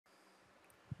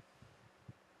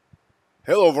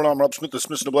Hello everyone, I'm Rob Smith, the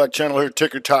Smith in the Black channel here,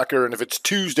 Ticker Talker, and if it's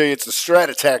Tuesday, it's the Strat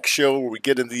Attack show where we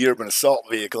get into the urban assault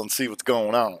vehicle and see what's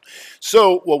going on.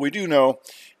 So what we do know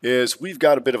is we've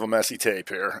got a bit of a messy tape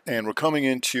here, and we're coming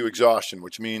into exhaustion,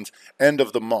 which means end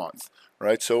of the month,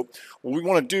 right? So what we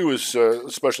want to do is,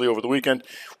 especially over the weekend,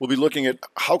 we'll be looking at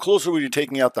how close are we to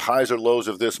taking out the highs or lows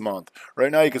of this month.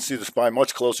 Right now you can see the SPY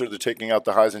much closer to taking out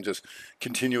the highs and just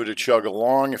continue to chug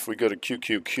along. If we go to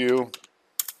QQQ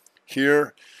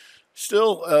here,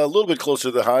 still a little bit closer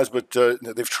to the highs, but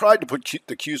they've tried to put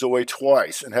the Qs away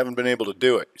twice and haven't been able to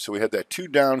do it. So we had that 2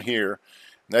 down here,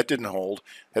 and that didn't hold.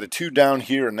 Had a 2 down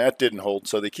here, and that didn't hold.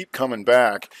 So they keep coming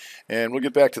back, and we'll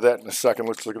get back to that in a second.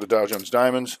 Let's look at the Dow Jones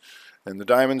Diamonds. And the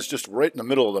Diamonds just right in the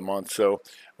middle of the month, so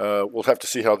we'll have to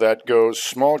see how that goes.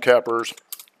 Small cappers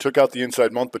took out the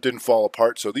inside month but didn't fall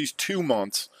apart. So these 2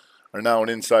 months are now an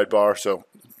inside bar. So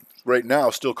right now,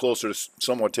 still closer to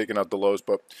somewhat taking out the lows,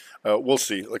 but we'll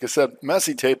see. Like I said,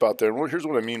 messy tape out there. And here's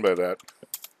what I mean by that,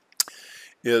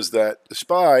 is that the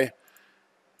SPY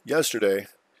yesterday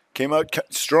came out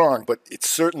strong, but it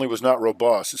certainly was not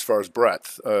robust as far as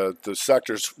breadth. The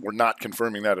sectors were not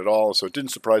confirming that at all, so it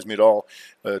didn't surprise me at all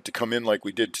to come in like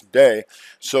we did today.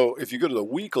 So if you go to the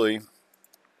weekly,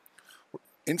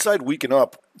 inside week and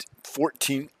up,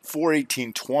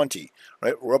 418.20,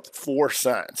 right? We're up 4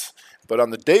 cents. But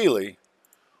on the daily,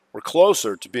 we're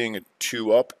closer to being a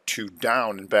 2 up, 2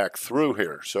 down, and back through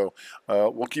here. So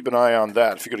we'll keep an eye on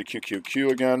that. If you go to QQQ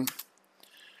again,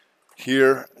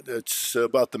 here, it's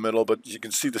about the middle, but you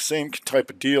can see the same type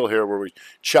of deal here where we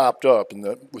chopped up. And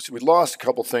we lost a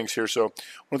couple things here. So one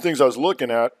of the things I was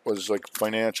looking at was like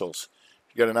financials.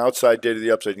 You got an outside day to the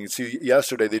upside. You can see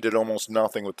yesterday they did almost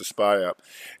nothing with the SPY up.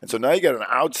 And so now you got an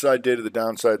outside day to the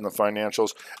downside in the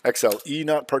financials. XLE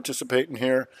not participating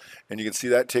here. And you can see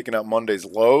that taking out Monday's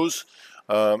lows.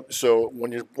 So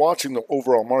when you're watching the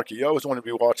overall market, you always want to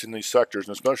be watching these sectors,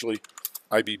 and especially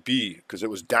IBB, because it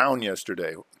was down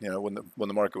yesterday, you know, when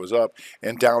the market was up,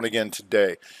 and down again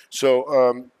today.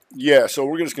 So yeah, so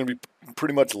we're just going to be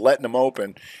pretty much letting them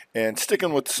open and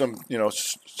sticking with some, you know,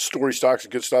 story stocks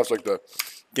and good stuff like the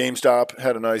GameStop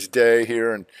had a nice day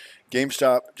here, and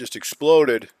GameStop just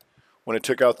exploded when it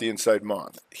took out the inside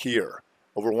month here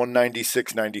over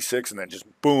 196.96, and then just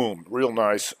boom, real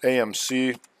nice.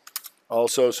 AMC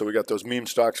also, so we got those meme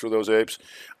stocks for those apes.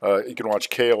 You can watch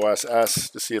KOSS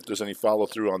to see if there's any follow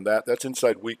through on that. That's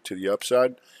inside week to the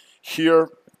upside. Here,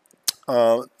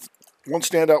 one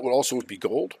standout would also be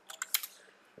gold.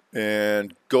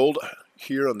 And gold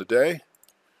here on the day,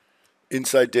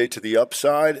 inside day to the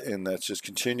upside, and that's just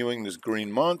continuing this green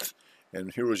month.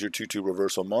 And here was your 2-2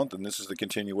 reversal month, and this is the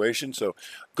continuation. So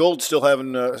gold still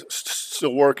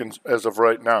still working as of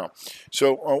right now.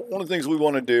 So one of the things we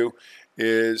want to do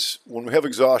is when we have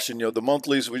exhaustion, you know, the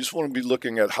monthlies, we just want to be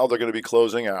looking at how they're going to be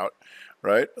closing out,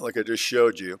 right? Like I just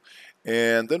showed you.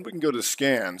 And then we can go to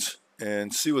scans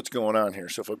and see what's going on here.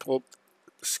 So if I pull up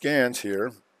the scans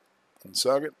here, one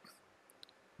second.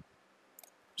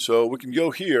 So we can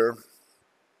go here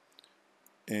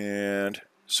and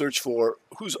search for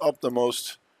who's up the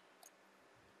most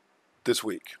this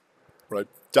week, right?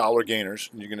 Dollar gainers.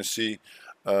 And you're going to see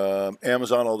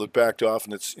Amazon, all that backed off,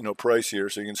 and it's, you know, price here.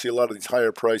 So you can see a lot of these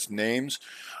higher priced names.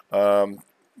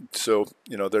 So,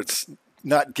 you know, that's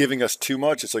not giving us too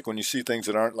much. It's like when you see things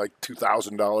that aren't like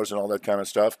 $2,000 and all that kind of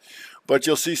stuff. But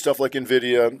you'll see stuff like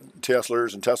NVIDIA,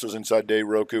 Tesla's inside day,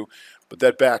 Roku, but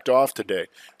that backed off today.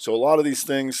 So a lot of these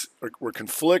things were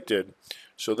conflicted.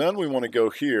 So then we want to go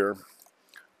here.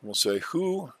 We'll say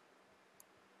who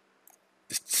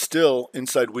is still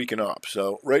inside week and up.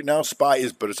 So right now SPY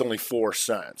is, but it's only 4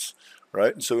 cents,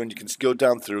 right? And so when you can go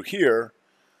down through here,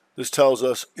 this tells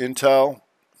us Intel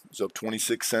is up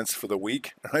 26 cents for the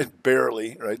week, right?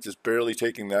 Barely, right? Just barely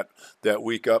taking that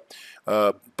week up.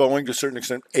 Boeing to a certain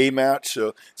extent, AMAT,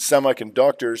 so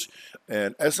semiconductors,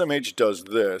 and SMH does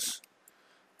this.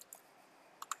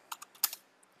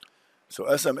 So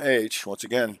SMH, once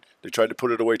again, they tried to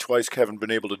put it away twice, haven't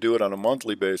been able to do it on a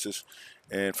monthly basis.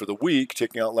 And for the week,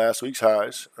 taking out last week's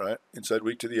highs, right? Inside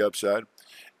week to the upside.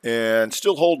 And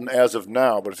still holding as of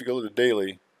now, but if you go to the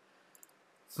daily,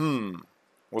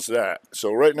 what's that?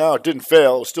 So right now it didn't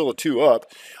fail. It was still a 2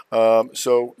 up.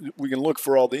 So we can look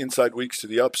for all the inside weeks to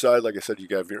the upside. Like I said, you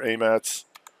got your AMATs.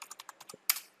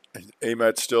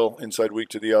 AMAT's still inside week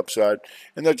to the upside.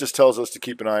 And that just tells us to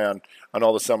keep an eye on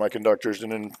all the semiconductors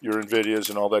and then your NVIDIAs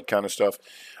and all that kind of stuff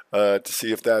to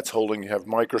see if that's holding. You have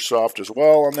Microsoft as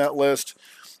well on that list.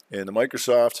 And the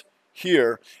Microsoft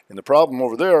here. And the problem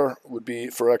over there would be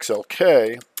for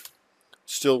XLK,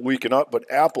 still weak and up, but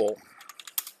Apple.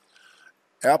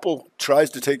 Apple tries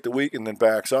to take the week and then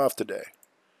backs off today.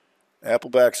 Apple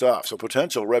backs off. So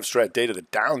potential RevStrat day to the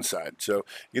downside. So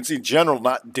you can see general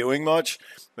not doing much,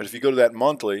 but if you go to that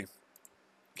monthly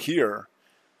here,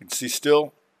 you can see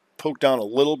still poke down a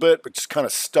little bit, but just kind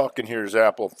of stuck in here is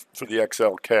Apple for the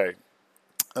XLK.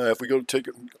 If we go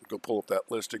pull up that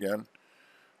list again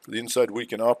for the inside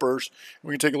week and uppers,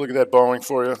 we can take a look at that Boeing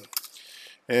for you.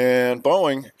 And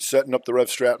Boeing setting up the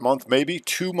RevStrat month, maybe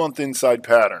 2-month inside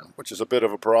pattern, which is a bit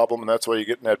of a problem, and that's why you're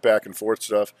getting that back and forth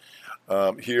stuff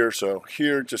here. So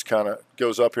here just kind of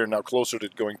goes up here now closer to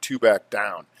going 2 back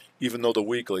down, even though the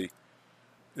weekly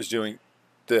is doing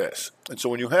this. And so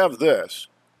when you have this,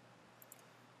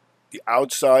 the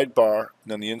outside bar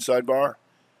and then the inside bar,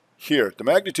 here, the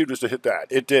magnitude was to hit that.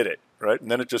 It did it, right? And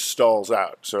then it just stalls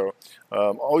out. So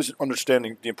always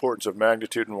understanding the importance of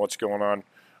magnitude and what's going on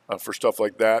for stuff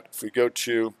like that. If we go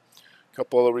to a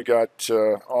couple other, we got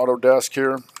Autodesk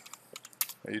here.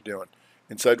 How you doing?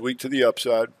 Inside week to the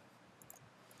upside.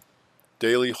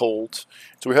 Daily holds.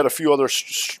 So we had a few other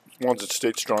ones that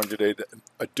stayed strong today.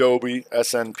 Adobe,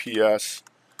 SNPS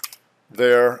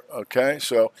there. Okay,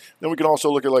 so then we can also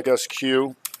look at like SQ.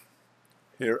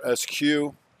 Here,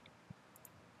 SQ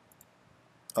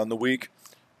on the week.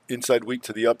 Inside week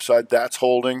to the upside, that's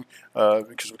holding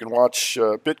because we can watch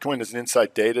Bitcoin as an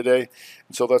inside day today,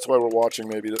 and so that's why we're watching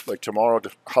maybe like tomorrow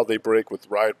how they break with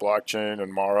Riot Blockchain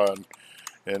and Mara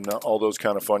and all those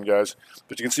kind of fun guys.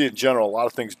 But you can see in general a lot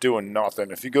of things doing nothing.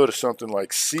 If you go to something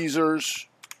like Caesars,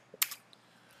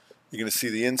 you're going to see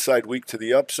the inside week to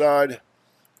the upside,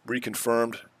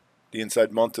 reconfirmed the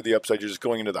inside month to the upside. You're just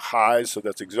going into the highs, so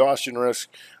that's exhaustion risk.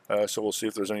 So we'll see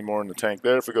if there's any more in the tank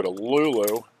there. If we go to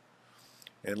Lulu.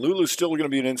 And Lulu's still going to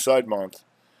be an inside month.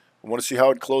 I want to see how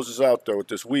it closes out, though, with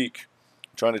this week.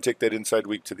 I'm trying to take that inside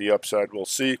week to the upside. We'll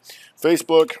see.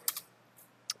 Facebook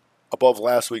above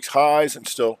last week's highs, and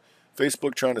still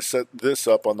Facebook trying to set this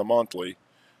up on the monthly,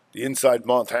 the inside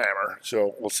month hammer.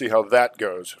 So we'll see how that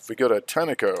goes. If we go to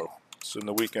Tenneco, it's in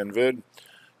the weekend vid.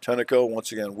 Tenneco,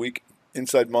 once again, week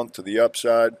inside month to the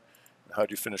upside. How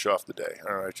do you finish off the day?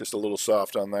 All right, just a little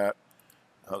soft on that.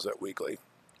 How's that weekly?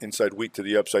 Inside week to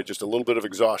the upside, just a little bit of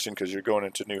exhaustion because you're going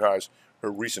into new highs, or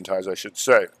recent highs, I should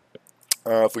say.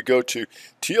 If we go to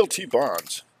TLT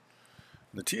bonds,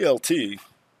 the TLT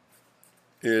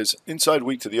is inside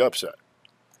week to the upside,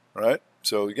 right?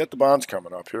 So you got the bonds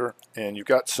coming up here, and you've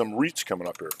got some REITs coming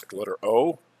up here. The letter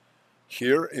O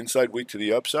here, inside week to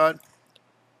the upside.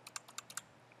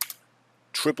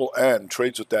 Triple N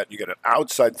trades with that. You get an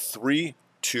outside 3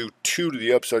 to 2 to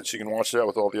the upside, so you can watch that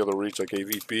with all the other REITs like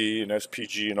AVB and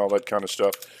SPG and all that kind of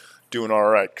stuff doing all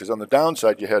right. Because on the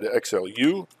downside, you had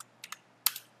XLU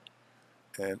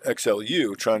and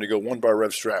XLU trying to go 1 bar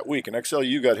RevStrat week. And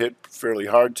XLU got hit fairly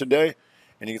hard today.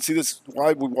 And you can see this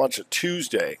why we watch a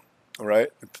Tuesday, all right?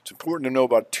 It's important to know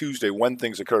about Tuesday when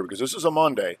things occur because this is a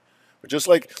Monday. But just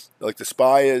like the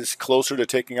SPY is closer to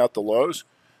taking out the lows,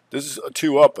 this is a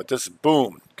 2 up, but this,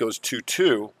 boom, goes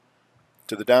 2-2.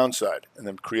 To the downside and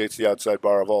then creates the outside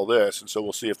bar of all this, and so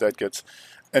we'll see if that gets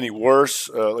any worse.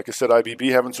 Like I said,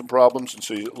 IBB having some problems, and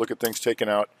so you look at things taking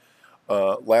out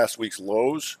last week's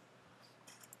lows,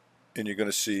 and you're going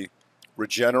to see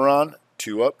Regeneron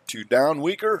 2 up, 2 down,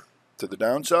 weaker to the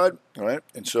downside, all right?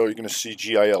 And so you're going to see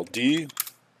GILD, you're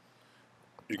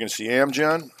going to see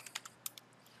Amgen,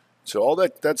 so all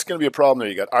that's going to be a problem there.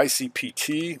 You got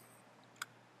ICPT.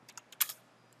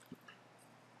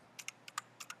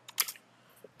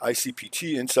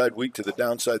 ICPT inside week to the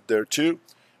downside there too.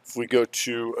 If we go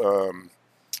to,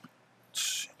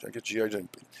 I get GI,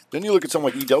 then you look at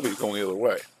something like EW going the other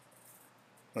way.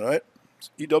 All right,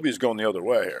 EW is going the other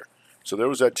way here. So there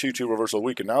was that 2-2 reversal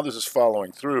week, and now this is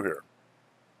following through here.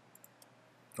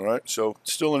 All right, so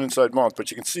still an inside month,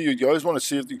 but you can see you always want to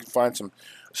see if you can find some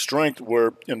strength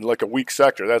where in like a weak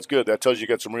sector. That's good. That tells you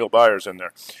got some real buyers in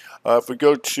there. If we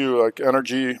go to like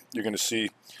energy, you're going to see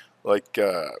like.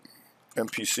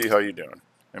 MPC, how you doing?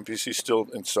 MPC still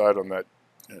inside on that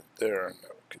there.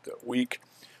 Get that weak.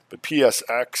 But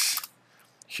PSX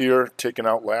here, taking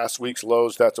out last week's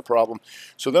lows, that's a problem.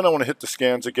 So then I want to hit the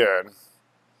scans again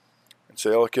and say,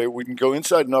 okay, we can go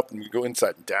inside and up and we can go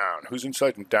inside and down. Who's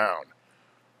inside and down?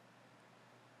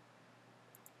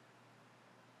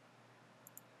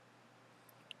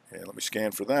 And let me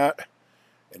scan for that.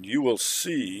 And you will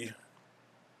see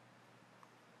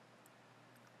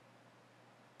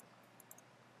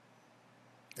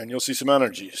and you'll see some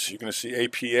energies. You're going to see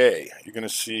APA. You're going to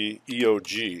see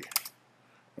EOG.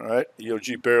 All right,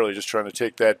 EOG barely just trying to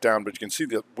take that down, but you can see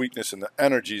the weakness in the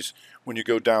energies when you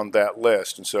go down that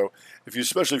list. And so,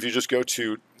 especially if you just go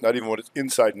to not even what it's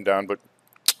inside and down,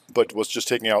 but was just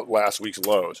taking out last week's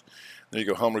lows, There you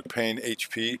go, Helmrich Pain,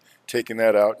 HP, taking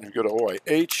that out. And you go to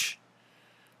OIH,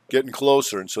 getting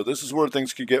closer. And so this is where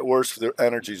things could get worse for their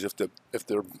energies if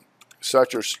their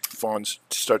sector funds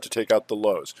start to take out the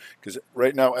lows. Because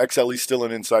right now, XLE is still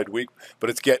an inside week, but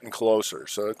it's getting closer.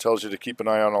 So it tells you to keep an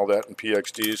eye on all that and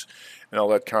PXDs and all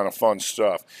that kind of fun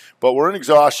stuff. But we're in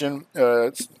exhaustion,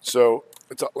 so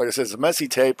it's, like I said, it's a messy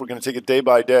tape. We're going to take it day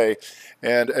by day.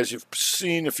 And as you've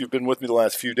seen, if you've been with me the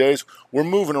last few days, we're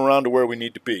moving around to where we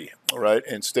need to be, all right?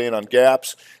 And staying on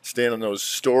gaps, staying on those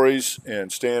stories,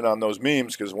 and staying on those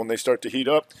memes, because when they start to heat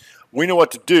up, we know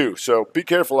what to do. So be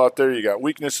careful out there. You got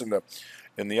weakness in the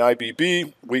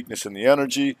IBB, weakness in the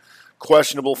energy,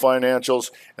 questionable financials,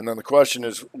 and then the question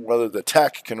is whether the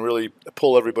tech can really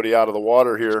pull everybody out of the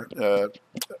water here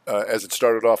as it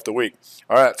started off the week.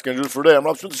 All right, that's going to do it for today. I'm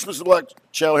Rob Smith, the Black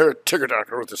Channel here at Ticker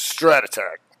Doctor with the Strat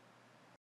Attack.